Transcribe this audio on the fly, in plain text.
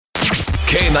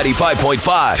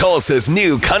K95.5, Tulsa's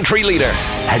new country leader.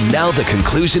 And now the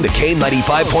conclusion to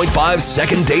K95.5's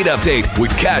second date update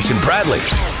with Cash and Bradley.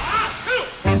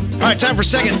 All right, time for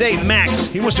second date. Max,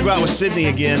 he wants to go out with Sydney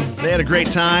again. They had a great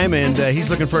time, and he's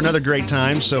looking for another great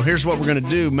time. So here's what we're going to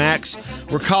do, Max.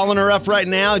 We're calling her up right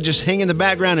now. Just hang in the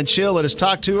background and chill. Let us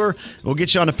talk to her. We'll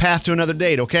get you on a path to another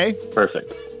date, okay?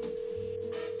 Perfect.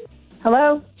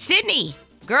 Hello? Sydney,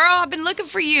 girl, I've been looking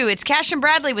for you. It's Cash and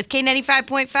Bradley with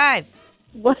K95.5.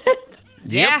 What?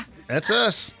 Yeah. That's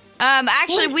us.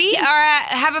 Actually, we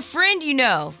have a friend you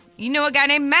know. You know a guy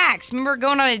named Max. Remember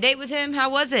going on a date with him? How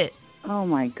was it? Oh,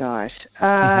 my gosh.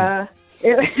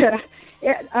 It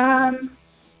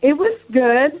was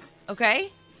good. Okay.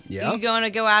 Yeah. Are you going to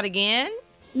go out again?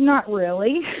 Not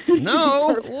really.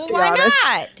 No. Well, why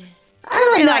not?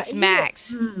 Everybody likes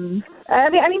Max. I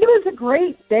mean, it was a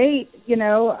great date. You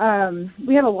know,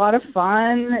 we had a lot of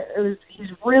fun. He's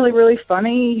really, really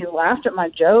funny. He laughed at my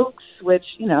jokes, which,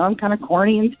 you know, I'm kind of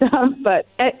corny and stuff. But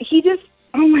he just,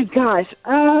 oh my gosh.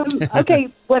 Okay,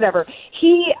 whatever.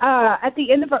 He, at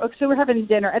the end of so we're having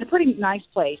dinner at a pretty nice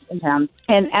place in town.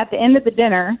 And at the end of the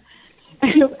dinner,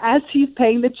 as he's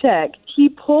paying the check, he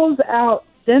pulls out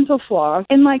dental floss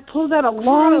and pulls out a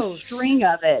long string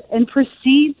of it and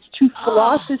proceeds to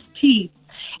floss his teeth.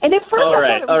 And at first, all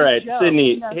right, joke,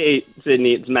 Sydney. you know? Hey,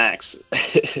 Sydney, it's Max.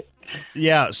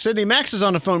 Yeah, Sydney, Max is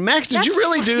on the phone. Max, did you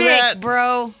really do sick, that?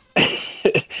 Bro?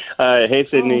 Hey,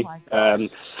 Sydney. Oh, my gosh.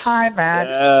 Hi,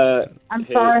 Matt. I'm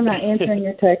sorry I'm not answering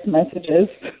your text messages.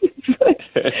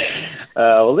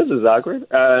 Well, this is awkward.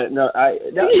 Now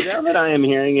that I am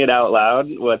hearing it out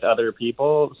loud with other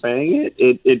people saying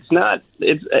it's not.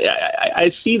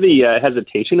 I see the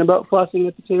hesitation about flossing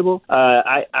at the table. What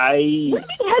do you mean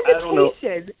hesitation? I don't know.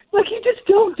 You just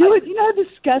don't do it. You know how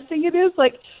disgusting it is?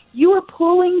 You are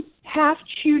pulling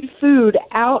half-chewed food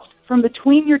out from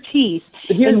between your teeth.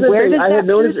 Here's and the where thing. does I that had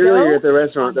noticed food earlier go? at the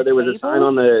restaurant that there was a sign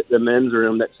on the men's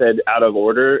room that said "out of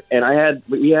order," and I had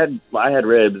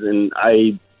ribs, and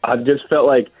I just felt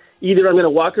like either I'm going to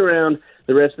walk around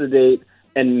the rest of the date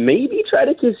and maybe try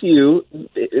to kiss you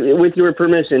with your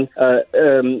permission,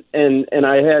 and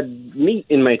I had meat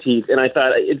in my teeth, and I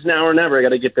thought it's now or never. I got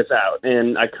to get this out,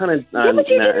 and I kind of. Yeah, but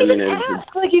you didn't even ask.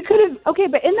 You could have. Okay,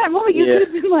 but in that moment, you could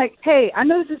have been like, "Hey, I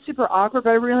know this is super awkward,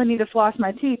 but I really need to floss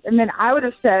my teeth." And then I would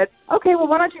have said, "Okay, well,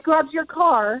 why don't you go out to your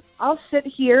car? I'll sit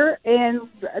here and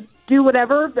do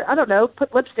whatever. I don't know,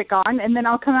 put lipstick on, and then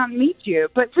I'll come out and meet you."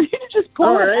 But for you to just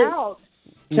pull it out,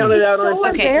 count it out on so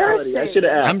embarrassing. I should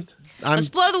have asked. Let's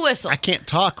blow the whistle. I can't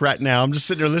talk right now. I'm just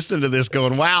sitting there listening to this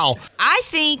going, wow. I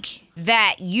think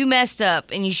that you messed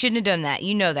up and you shouldn't have done that.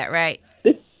 You know that, right?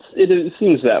 It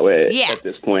seems that way at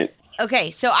this point. Okay,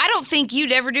 so I don't think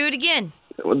you'd ever do it again.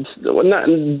 Well,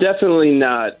 definitely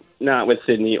not with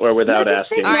Sydney or without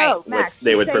asking. All right, what Max,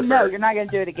 they would prefer. no, you're not going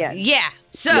to do it again. Yeah.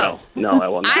 So, no, I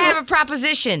will not. I have a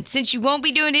proposition. Since you won't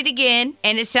be doing it again,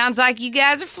 and it sounds like you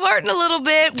guys are flirting a little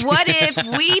bit, what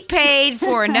if we paid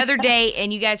for another date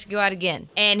and you guys could go out again?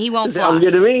 And he won't floss. Sounds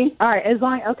good to me. All right,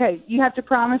 okay, you have to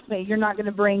promise me you're not going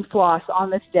to bring floss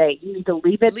on this date. You need to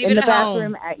leave it in the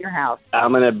bathroom at your house.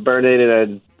 I'm going to burn it in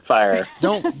a fire.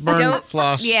 Don't burn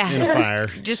floss in a fire.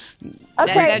 Just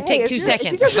okay, that'd take 2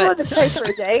 seconds. If you're willing to pay for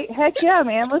a date, heck yeah,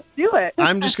 man, let's do it.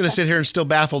 I'm just going to sit here and still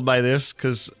baffled by this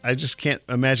because I just can't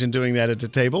imagine doing that at the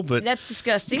table. But that's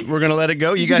disgusting. We're going to let it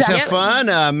go. You guys have Yep.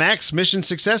 fun. Max, mission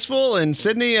successful. And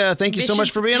Sydney, thank you so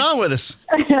much for being on with us.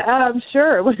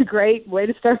 Sure, it was a great way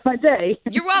to start my day.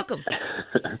 You're welcome.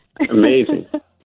 Amazing.